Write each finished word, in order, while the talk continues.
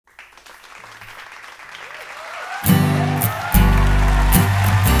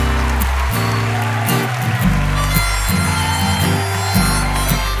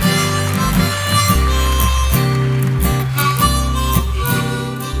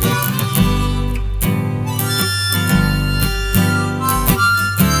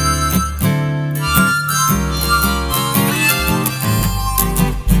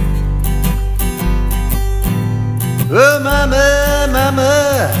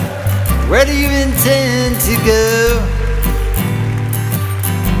Where do you intend to go?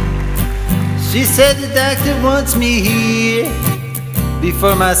 She said the doctor wants me here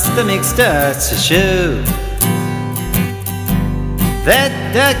before my stomach starts to show.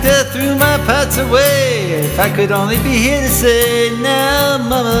 That doctor threw my pots away. If I could only be here to say, now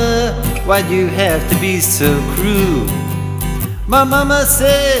mama, why'd you have to be so cruel? My mama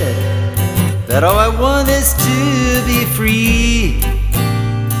said that all I want is to be free.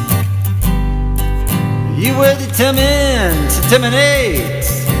 You were determined to terminate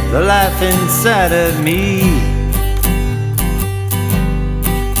the life inside of me.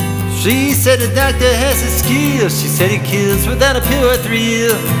 She said the doctor has a skill. She said he kills without a pure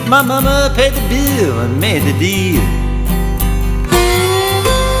thrill. My mama paid the bill and made the deal.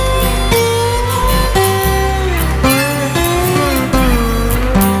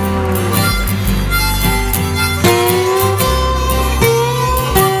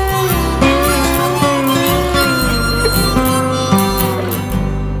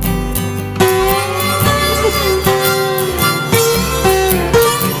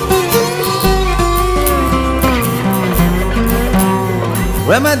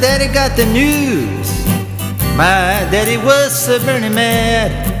 Well, my daddy got the news. My daddy was so burning mad.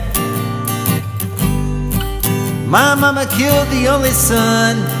 My mama killed the only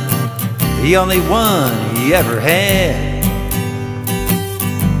son, the only one he ever had.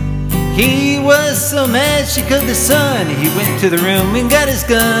 He was so mad she killed the son. He went to the room and got his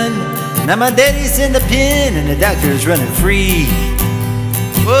gun. Now my daddy's in the pen and the doctor's running free.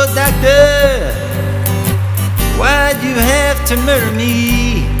 Oh, doctor, why'd you have to murder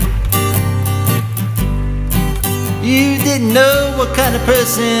me? You didn't know what kind of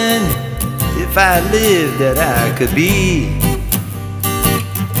person, if I lived, that I could be.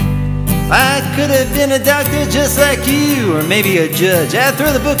 I could have been a doctor just like you, or maybe a judge. I'd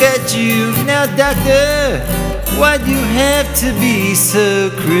throw the book at you. Now, doctor, why'd you have to be so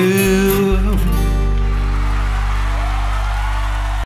cruel?